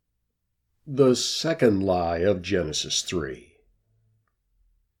The second lie of Genesis 3.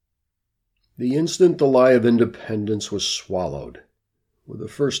 The instant the lie of independence was swallowed, with the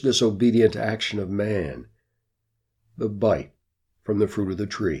first disobedient action of man, the bite from the fruit of the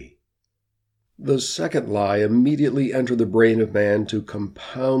tree, the second lie immediately entered the brain of man to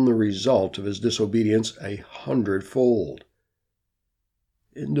compound the result of his disobedience 100-fold.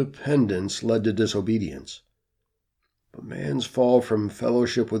 Independence led to disobedience. But man's fall from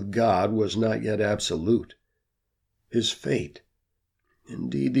fellowship with God was not yet absolute. His fate,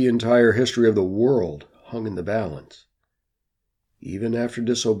 indeed the entire history of the world, hung in the balance. Even after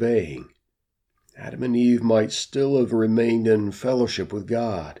disobeying, Adam and Eve might still have remained in fellowship with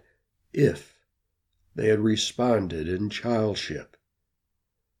God if they had responded in childship.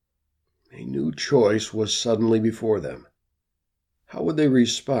 A new choice was suddenly before them. How would they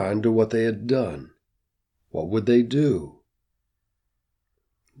respond to what they had done? What would they do?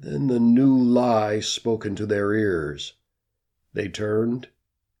 Then the new lie spoke into their ears. They turned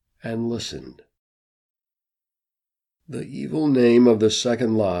and listened. The evil name of the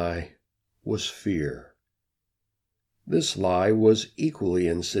second lie was fear. This lie was equally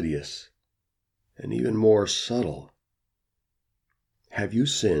insidious and even more subtle. "Have you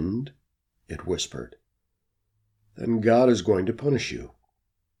sinned?" it whispered. "Then God is going to punish you.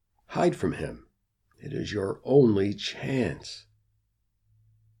 Hide from him. It is your only chance."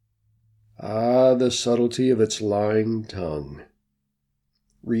 Ah, the subtlety of its lying tongue,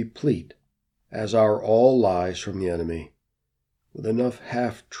 replete, as are all lies from the enemy, with enough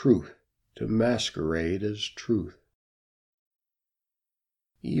half-truth to masquerade as truth.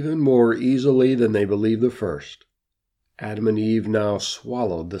 Even more easily than they believed the first, Adam and Eve now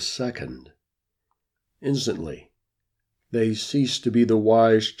swallowed the second. Instantly, they ceased to be the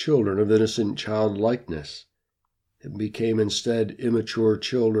wise children of innocent childlikeness, and became instead immature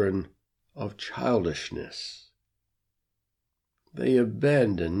children of childishness. They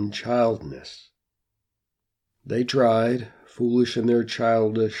abandoned childness. They tried, foolish in their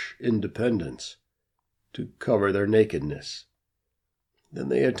childish independence, to cover their nakedness. Then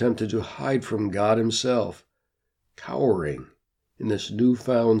they attempted to hide from God himself, cowering in this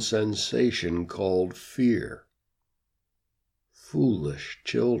newfound sensation called fear. Foolish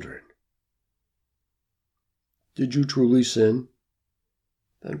children. Did you truly sin?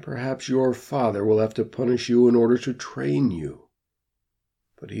 Then perhaps your Father will have to punish you in order to train you.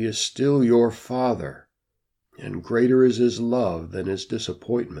 But he is still your Father, and greater is his love than his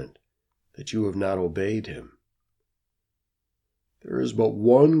disappointment that you have not obeyed him. There is but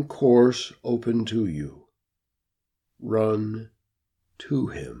one course open to you. Run to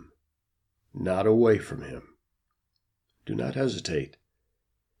him, not away from him. Do not hesitate.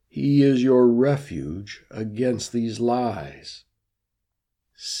 He is your refuge against these lies.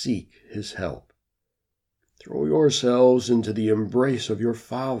 Seek his help. Throw yourselves into the embrace of your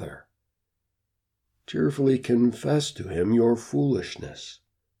Father. Tearfully confess to him your foolishness.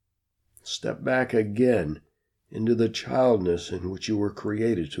 Step back again into the childness in which you were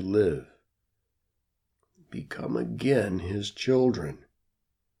created to live. Become again his children.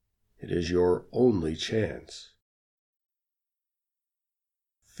 It is your only chance.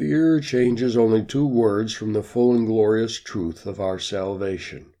 Fear changes only 2 words from the full and glorious truth of our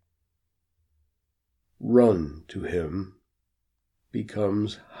salvation. Run to him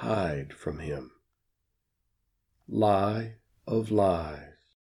becomes hide from him. Lie of lies.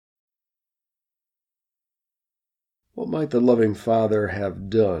 What might the loving Father have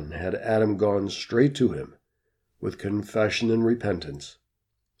done had Adam gone straight to him with confession and repentance,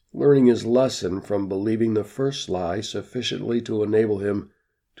 learning his lesson from believing the first lie sufficiently to enable him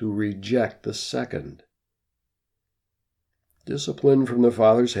to reject the second? Discipline from the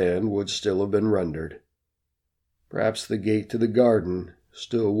Father's hand would still have been rendered. Perhaps the gate to the garden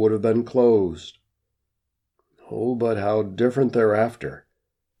still would have been closed. Oh, but how different thereafter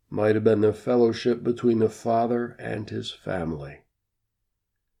might have been the fellowship between the Father and his family.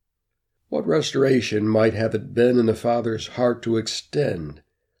 What restoration might have it been in the Father's heart to extend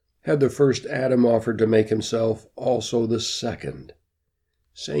had the first Adam offered to make himself also the second,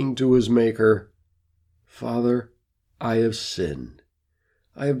 saying to his Maker, "Father, I have sinned.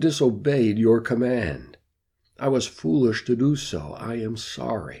 I have disobeyed your command. I was foolish to do so. I am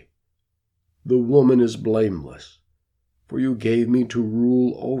sorry. The woman is blameless, for you gave me to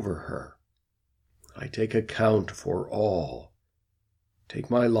rule over her. I take account for all.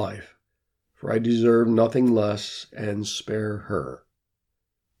 Take my life, for I deserve nothing less, and spare her.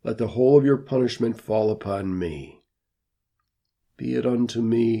 Let the whole of your punishment fall upon me. Be it unto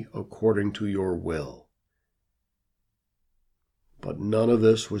me according to your will." But none of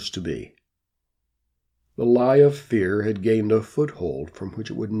this was to be. The lie of fear had gained a foothold from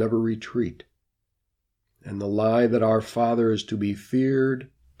which it would never retreat. And the lie that our Father is to be feared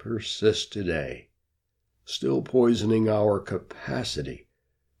persists today, still poisoning our capacity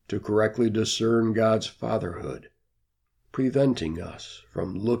to correctly discern God's fatherhood, preventing us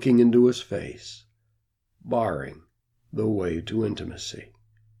from looking into his face, barring the way to intimacy.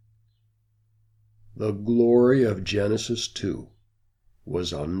 The glory of Genesis 2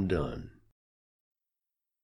 was undone.